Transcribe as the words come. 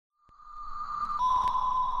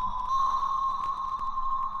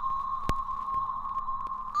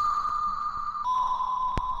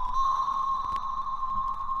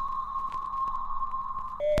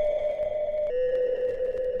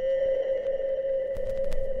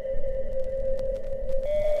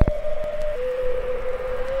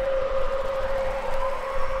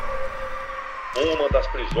das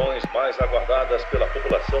prisões mais aguardadas pela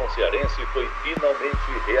população cearense foi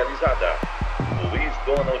finalmente realizada.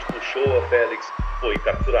 Donald de Uchôa Felix foi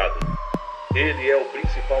capturado. Ele é o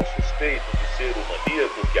principal suspeito de ser o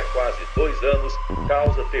maníaco que há quase 2 anos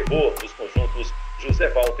causa terror nos conjuntos José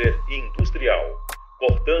Walter e Industrial,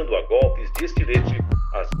 cortando a golpes de estilete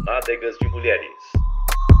as nádegas de mulheres.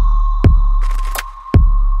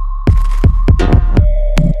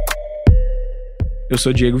 Eu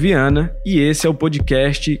sou Diego Viana e esse é o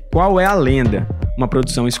podcast Qual é a Lenda? Uma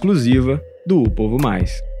produção exclusiva do O Povo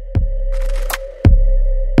Mais.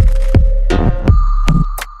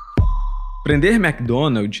 Prender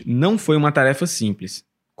MacDonald não foi uma tarefa simples,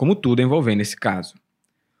 como tudo envolvendo esse caso.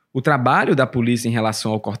 O trabalho da polícia em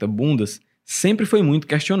relação ao corta-bundas sempre foi muito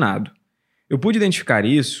questionado. Eu pude identificar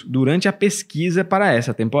isso durante a pesquisa para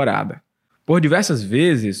essa temporada. Por diversas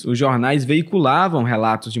vezes, os jornais veiculavam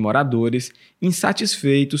relatos de moradores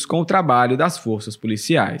insatisfeitos com o trabalho das forças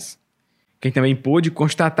policiais. Quem também pôde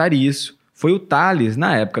constatar isso foi o Thales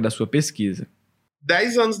na época da sua pesquisa.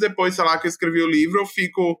 10 anos depois, sei lá, que eu escrevi o livro, eu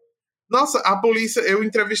fico... Nossa, a polícia... Eu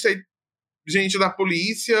entrevistei gente da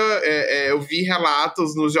polícia, eu vi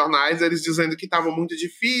relatos nos jornais, eles dizendo que estava muito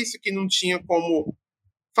difícil, que não tinha como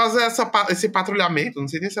fazer esse patrulhamento, não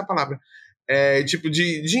sei nem se é a palavra,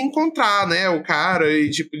 de encontrar, né, o cara e,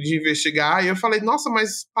 de investigar. E eu falei, nossa,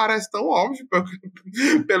 mas parece tão óbvio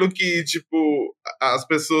pelo que, as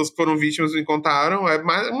pessoas que foram vítimas me contaram. É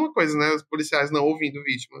mais uma coisa, né, os policiais não ouvindo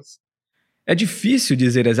vítimas. É difícil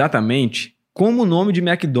dizer exatamente como o nome de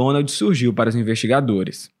MacDonald surgiu para os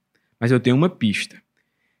investigadores, mas eu tenho uma pista.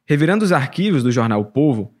 Revirando os arquivos do jornal O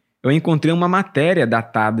Povo, eu encontrei uma matéria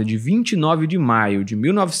datada de 29 de maio de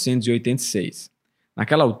 1986.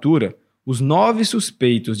 Naquela altura, os 9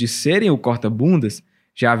 suspeitos de serem o corta-bundas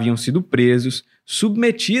já haviam sido presos,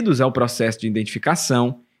 submetidos ao processo de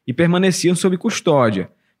identificação e permaneciam sob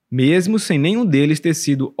custódia, mesmo sem nenhum deles ter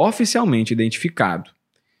sido oficialmente identificado.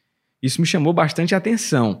 Isso me chamou bastante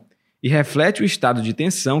atenção e reflete o estado de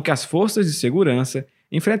tensão que as forças de segurança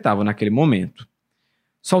enfrentavam naquele momento.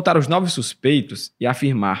 Soltar os 9 suspeitos e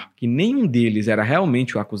afirmar que nenhum deles era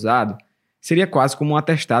realmente o acusado seria quase como um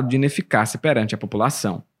atestado de ineficácia perante a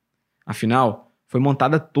população. Afinal, foi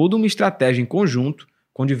montada toda uma estratégia em conjunto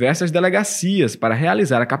com diversas delegacias para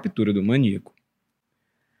realizar a captura do maníaco.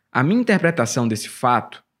 A minha interpretação desse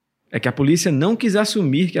fato é que a polícia não quis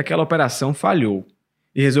assumir que aquela operação falhou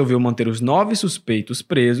e resolveu manter os 9 suspeitos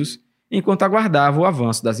presos enquanto aguardava o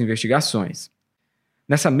avanço das investigações.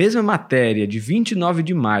 Nessa mesma matéria de 29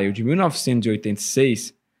 de maio de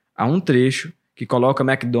 1986, há um trecho que coloca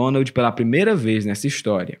MacDonald pela primeira vez nessa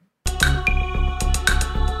história.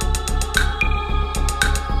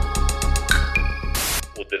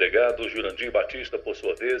 O delegado Jurandir Batista, por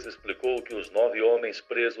sua vez, explicou que os 9 homens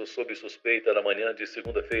presos sob suspeita na manhã de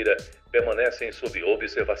segunda-feira permanecem sob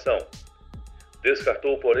observação.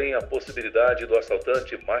 Descartou, porém, a possibilidade do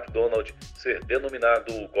assaltante MacDonald ser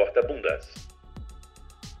denominado o corta-bundas.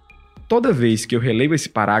 Toda vez que eu releio esse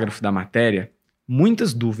parágrafo da matéria,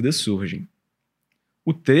 muitas dúvidas surgem.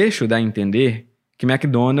 O trecho dá a entender que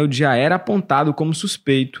MacDonald já era apontado como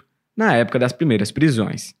suspeito na época das primeiras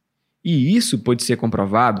prisões. E isso pode ser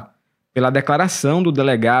comprovado pela declaração do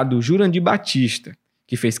delegado Jurandir Batista,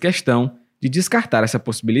 que fez questão de descartar essa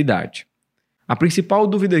possibilidade. A principal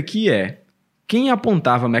dúvida aqui é: quem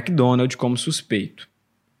apontava MacDonald como suspeito?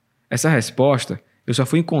 Essa resposta eu só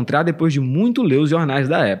fui encontrar depois de muito ler os jornais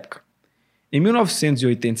da época. Em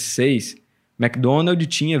 1986, MacDonald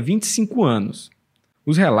tinha 25 anos.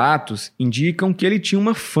 Os relatos indicam que ele tinha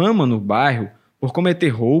uma fama no bairro por cometer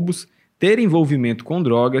roubos, ter envolvimento com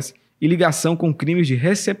drogas e ligação com crimes de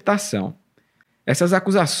receptação. Essas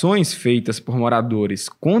acusações feitas por moradores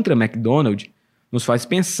contra MacDonald nos faz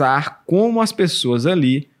pensar como as pessoas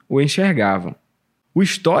ali o enxergavam. O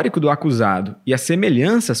histórico do acusado e as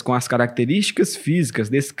semelhanças com as características físicas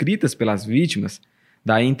descritas pelas vítimas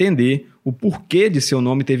dá a entender o porquê de seu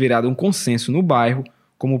nome ter virado um consenso no bairro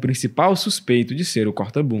como o principal suspeito de ser o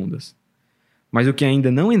corta-bundas. Mas o que ainda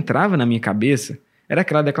não entrava na minha cabeça era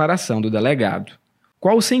aquela declaração do delegado.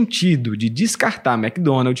 Qual o sentido de descartar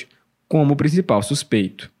MacDonald como o principal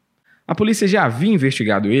suspeito? A polícia já havia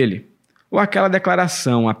investigado ele? Ou aquela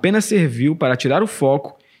declaração apenas serviu para tirar o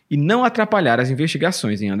foco e não atrapalhar as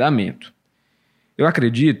investigações em andamento? Eu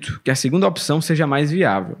acredito que a segunda opção seja mais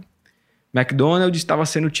viável. MacDonald estava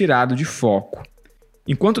sendo tirado de foco.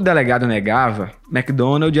 Enquanto o delegado negava,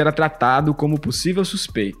 MacDonald era tratado como possível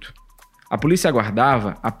suspeito. A polícia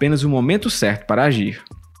aguardava apenas o momento certo para agir.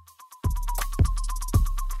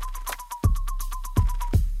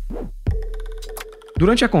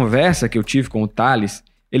 Durante a conversa que eu tive com o Thales,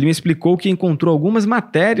 Ele me explicou que encontrou algumas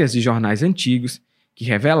matérias de jornais antigos que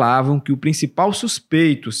revelavam que o principal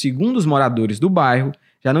suspeito, segundo os moradores do bairro,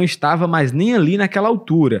 já não estava mais nem ali naquela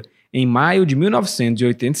altura, em maio de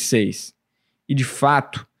 1986. E, de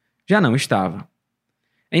fato, já não estava.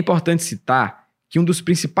 É importante citar que um dos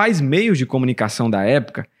principais meios de comunicação da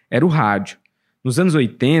época era o rádio. Nos anos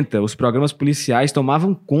 80, os programas policiais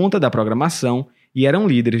tomavam conta da programação e eram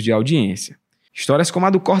líderes de audiência. Histórias como a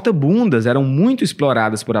do corta-bundas eram muito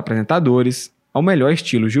exploradas por apresentadores, ao melhor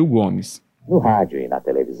estilo Gil Gomes. No rádio e na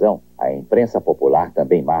televisão, a imprensa popular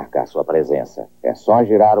também marca a sua presença. É só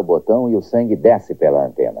girar o botão e o sangue desce pela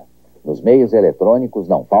antena. Nos meios eletrônicos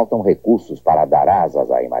não faltam recursos para dar asas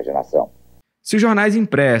à imaginação. Se os jornais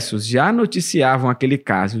impressos já noticiavam aquele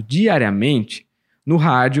caso diariamente, no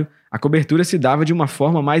rádio a cobertura se dava de uma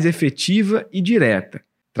forma mais efetiva e direta,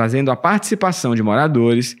 trazendo a participação de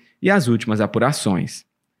moradores e as últimas apurações.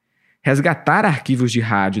 Resgatar arquivos de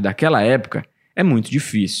rádio daquela época é muito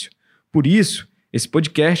difícil. Por isso, esse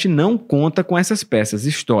podcast não conta com essas peças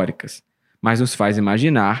históricas, mas nos faz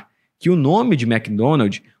imaginar que o nome de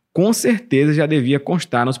MacDonald com certeza já devia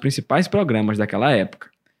constar nos principais programas daquela época,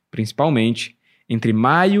 principalmente entre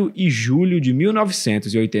maio e julho de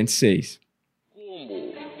 1986.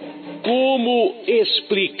 Como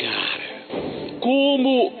explicar?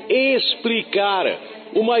 Como explicar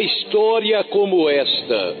uma história como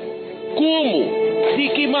esta? Como? De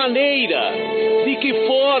que maneira? De que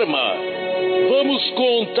forma? Vamos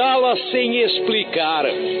contá-la sem explicar.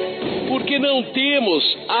 Porque não temos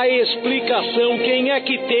a explicação. Quem é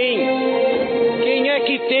que tem? Quem é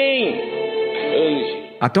que tem? Anjo.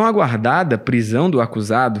 A tão aguardada prisão do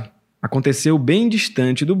acusado aconteceu bem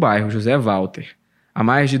distante do bairro José Walter, a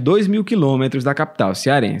mais de 2.000 quilômetros da capital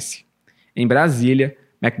cearense. Em Brasília,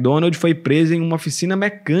 MacDonald foi preso em uma oficina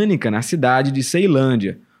mecânica na cidade de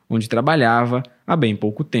Ceilândia, onde trabalhava há bem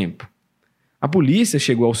pouco tempo. A polícia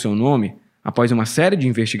chegou ao seu nome após uma série de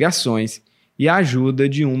investigações e a ajuda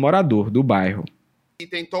de um morador do bairro. E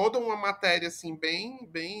tem toda uma matéria assim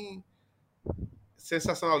bem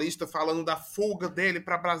sensacionalista falando da fuga dele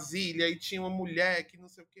para Brasília e tinha uma mulher que não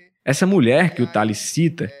sei o quê. Essa mulher que o Thales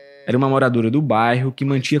cita era uma moradora do bairro que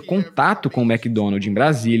mantinha contato com o MacDonald em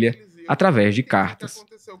Brasília através de cartas. O que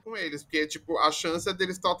aconteceu com eles? Porque tipo, a chance é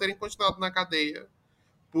deles só terem continuado na cadeia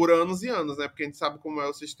por anos e anos, né? Porque a gente sabe como é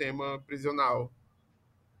o sistema prisional.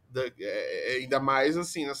 Ainda mais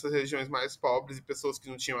assim nessas regiões mais pobres e pessoas que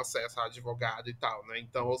não tinham acesso a advogado e tal, né?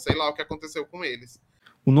 Então, eu sei lá o que aconteceu com eles.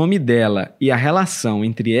 O nome dela e a relação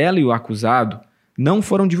entre ela e o acusado não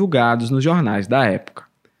foram divulgados nos jornais da época.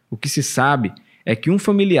 O que se sabe é que um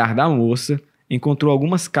familiar da moça encontrou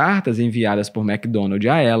algumas cartas enviadas por MacDonald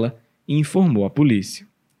a ela e informou a polícia.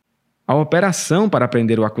 A operação para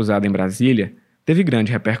prender o acusado em Brasília teve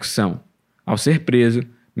grande repercussão. Ao ser preso,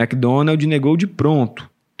 MacDonald negou de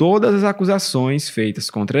pronto todas as acusações feitas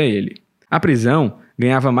contra ele. A prisão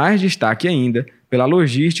ganhava mais destaque ainda pela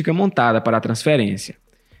logística montada para a transferência.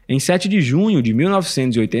 Em 7 de junho de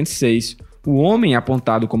 1986, o homem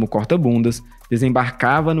apontado como corta-bundas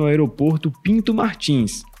desembarcava no aeroporto Pinto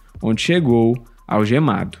Martins, onde chegou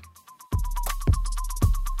algemado.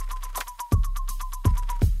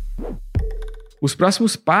 Os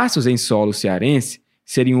próximos passos em solo cearense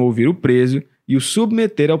seriam ouvir o preso e o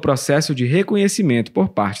submeter ao processo de reconhecimento por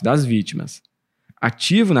parte das vítimas.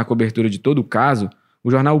 Ativo na cobertura de todo o caso, o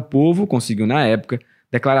jornal O Povo conseguiu, na época,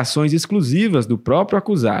 declarações exclusivas do próprio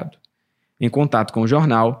acusado. Em contato com o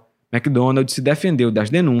jornal, MacDonald se defendeu das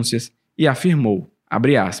denúncias e afirmou,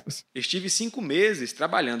 abre aspas, "Estive 5 meses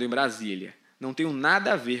trabalhando em Brasília. Não tenho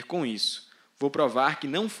nada a ver com isso. Vou provar que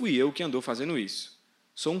não fui eu que andou fazendo isso.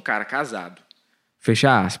 Sou um cara casado."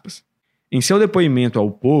 Fecha aspas. Em seu depoimento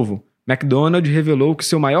ao Povo, MacDonald revelou que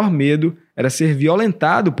seu maior medo era ser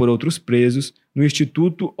violentado por outros presos no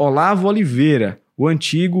Instituto Olavo Oliveira, o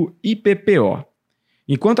antigo IPPO.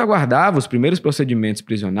 Enquanto aguardava os primeiros procedimentos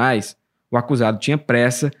prisionais, o acusado tinha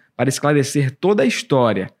pressa para esclarecer toda a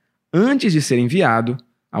história antes de ser enviado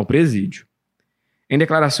ao presídio. Em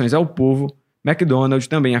declarações ao Povo, MacDonald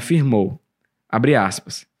também afirmou, abre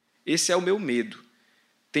aspas, "Esse é o meu medo.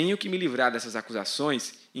 Tenho que me livrar dessas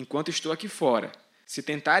acusações enquanto estou aqui fora. Se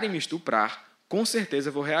tentarem me estuprar, com certeza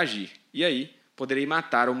vou reagir. E aí, poderei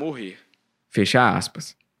matar ou morrer." Fecha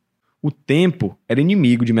aspas. O tempo era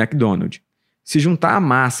inimigo de MacDonald. Se juntar à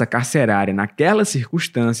massa carcerária naquelas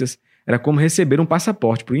circunstâncias era como receber um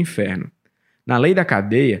passaporte para o inferno. Na lei da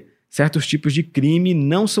cadeia, certos tipos de crime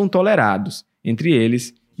não são tolerados, entre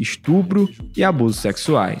eles estupro e abusos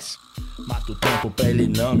sexuais. Mata o tempo pra ele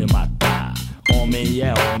não me matar. Homem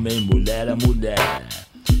é homem, mulher é mulher.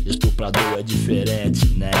 Estuprador é diferente,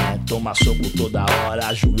 né? Toma soco toda hora,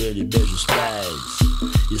 ajoelha e beija os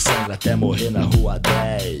pés. E sangra até morrer na rua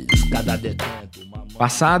 10. Cada detento uma...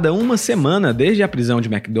 Passada uma semana desde a prisão de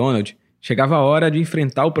MacDonald, chegava a hora de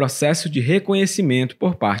enfrentar o processo de reconhecimento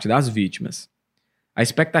por parte das vítimas. A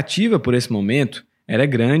expectativa por esse momento era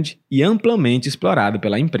grande e amplamente explorada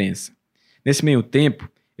pela imprensa. Nesse meio tempo,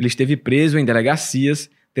 ele esteve preso em delegacias,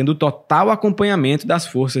 tendo total acompanhamento das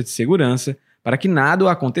forças de segurança para que nada o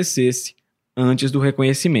acontecesse antes do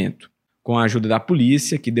reconhecimento. Com a ajuda da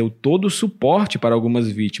polícia, que deu todo o suporte para algumas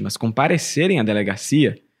vítimas comparecerem à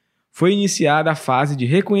delegacia, foi iniciada a fase de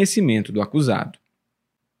reconhecimento do acusado.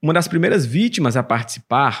 Uma das primeiras vítimas a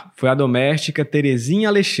participar foi a doméstica Terezinha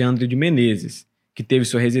Alexandre de Menezes, que teve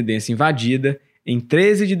sua residência invadida em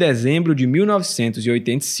 13 de dezembro de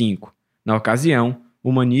 1985. Na ocasião,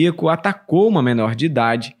 o maníaco atacou uma menor de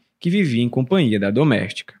idade que vivia em companhia da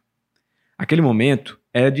doméstica. Aquele momento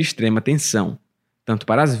era de extrema tensão, tanto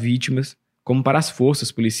para as vítimas como para as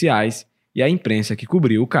forças policiais e a imprensa que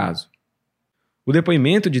cobriu o caso. O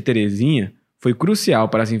depoimento de Terezinha foi crucial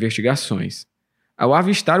para as investigações. Ao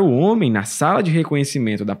avistar o homem na sala de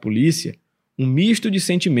reconhecimento da polícia, um misto de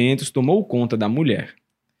sentimentos tomou conta da mulher.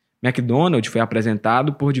 MacDonald foi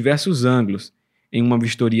apresentado por diversos ângulos, em uma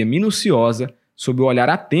vistoria minuciosa sob o olhar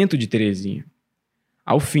atento de Terezinha.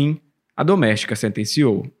 Ao fim, a doméstica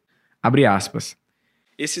sentenciou. Abre aspas.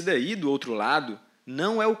 Esse daí, do outro lado,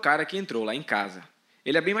 não é o cara que entrou lá em casa.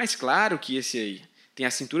 Ele é bem mais claro que esse aí. Tem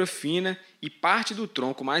a cintura fina e parte do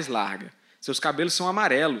tronco mais larga. Seus cabelos são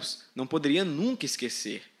amarelos, não poderia nunca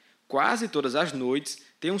esquecer. Quase todas as noites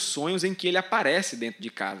tenho sonhos em que ele aparece dentro de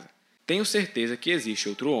casa. Tenho certeza que existe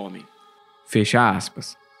outro homem. Fecha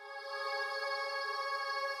aspas.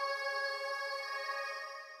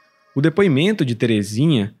 O depoimento de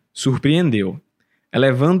Terezinha surpreendeu,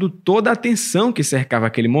 elevando toda a atenção que cercava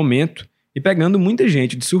aquele momento e pegando muita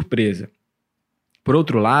gente de surpresa. Por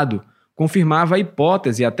outro lado, confirmava a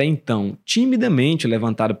hipótese até então timidamente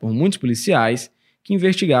levantada por muitos policiais que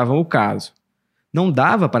investigavam o caso. Não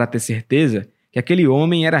dava para ter certeza que aquele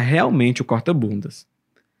homem era realmente o corta-bundas.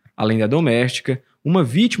 Além da doméstica, uma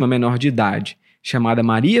vítima menor de idade, chamada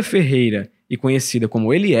Maria Ferreira e conhecida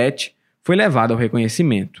como Eliette, foi levada ao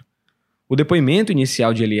reconhecimento. O depoimento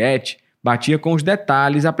inicial de Eliette batia com os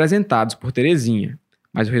detalhes apresentados por Terezinha,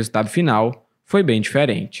 mas o resultado final foi bem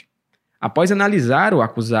diferente. Após analisar o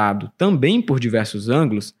acusado também por diversos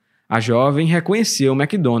ângulos, a jovem reconheceu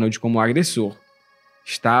MacDonald como o agressor.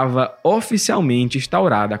 Estava oficialmente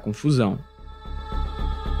instaurada a confusão.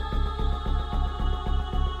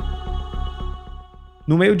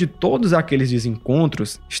 No meio de todos aqueles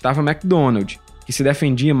desencontros estava MacDonald, que se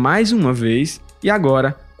defendia mais uma vez e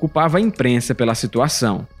agora culpava a imprensa pela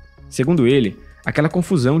situação. Segundo ele, aquela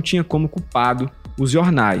confusão tinha como culpado os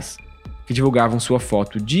jornais, que divulgavam sua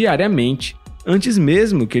foto diariamente antes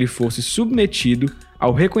mesmo que ele fosse submetido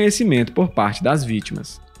ao reconhecimento por parte das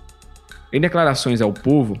vítimas. Em declarações ao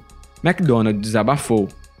povo, MacDonald desabafou.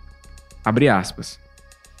 Abre aspas.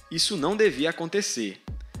 Isso não devia acontecer.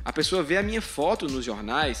 A pessoa vê a minha foto nos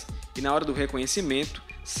jornais e na hora do reconhecimento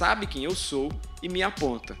sabe quem eu sou e me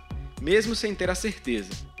aponta, mesmo sem ter a certeza.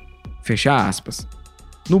 Fecha aspas.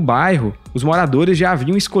 No bairro, os moradores já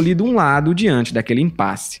haviam escolhido um lado diante daquele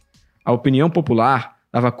impasse. A opinião popular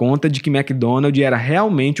dava conta de que MacDonald era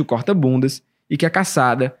realmente o corta-bundas e que a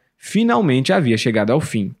caçada finalmente havia chegado ao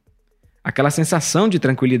fim. Aquela sensação de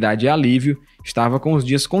tranquilidade e alívio estava com os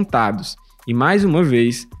dias contados e, mais uma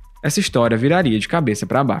vez, essa história viraria de cabeça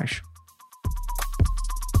para baixo.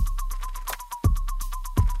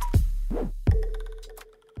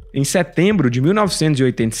 Em setembro de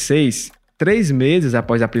 1986, 3 meses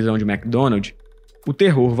após a prisão de MacDonald, o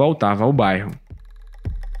terror voltava ao bairro.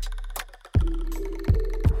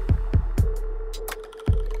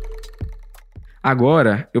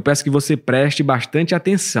 Agora, eu peço que você preste bastante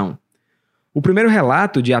atenção. O primeiro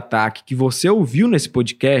relato de ataque que você ouviu nesse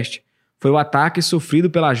podcast foi o ataque sofrido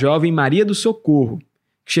pela jovem Maria do Socorro,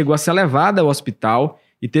 que chegou a ser levada ao hospital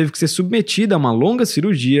e teve que ser submetida a uma longa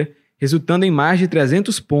cirurgia, resultando em mais de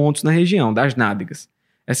 300 pontos na região das nádegas.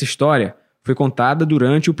 Essa história foi contada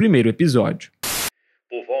durante o primeiro episódio.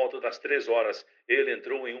 Por volta das 3 horas, ele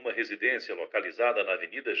entrou em uma residência localizada na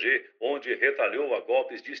Avenida G, onde retalhou a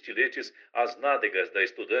golpes de estiletes as nádegas da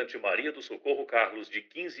estudante Maria do Socorro Carlos, de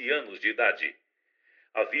 15 anos de idade.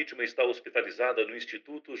 A vítima está hospitalizada no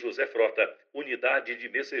Instituto José Frota, unidade de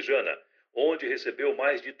Messejana, onde recebeu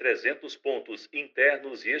mais de 300 pontos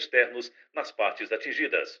internos e externos nas partes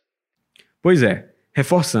atingidas. Pois é,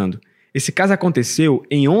 reforçando, esse caso aconteceu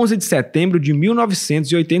em 11 de setembro de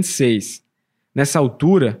 1986. Nessa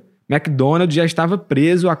altura, MacDonald já estava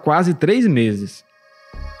preso há quase 3 meses.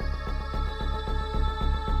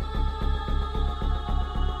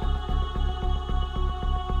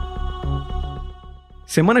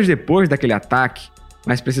 Semanas depois daquele ataque,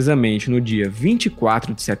 mais precisamente no dia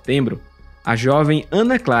 24 de setembro, a jovem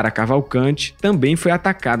Ana Clara Cavalcante também foi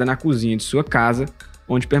atacada na cozinha de sua casa,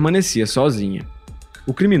 onde permanecia sozinha.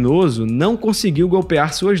 O criminoso não conseguiu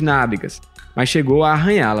golpear suas nádegas, mas chegou a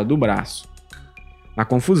arranhá-la do braço. Na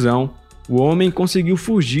confusão, o homem conseguiu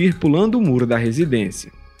fugir pulando o muro da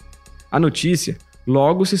residência. A notícia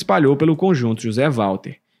logo se espalhou pelo conjunto José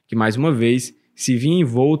Walter, que mais uma vez se via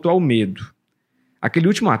envolto ao medo. Aquele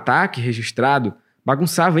último ataque registrado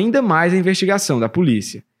bagunçava ainda mais a investigação da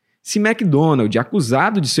polícia. Se MacDonald,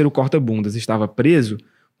 acusado de ser o corta-bundas, estava preso,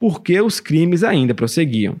 por que os crimes ainda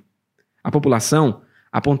prosseguiam? A população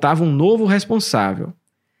apontava um novo responsável: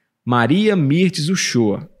 Maria Mirtes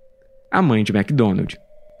Uchôa, a mãe de MacDonald.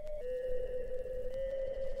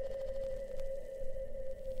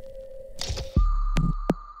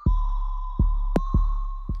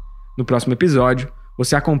 No próximo episódio,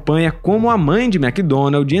 você acompanha como a mãe de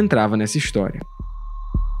MacDonald entrava nessa história.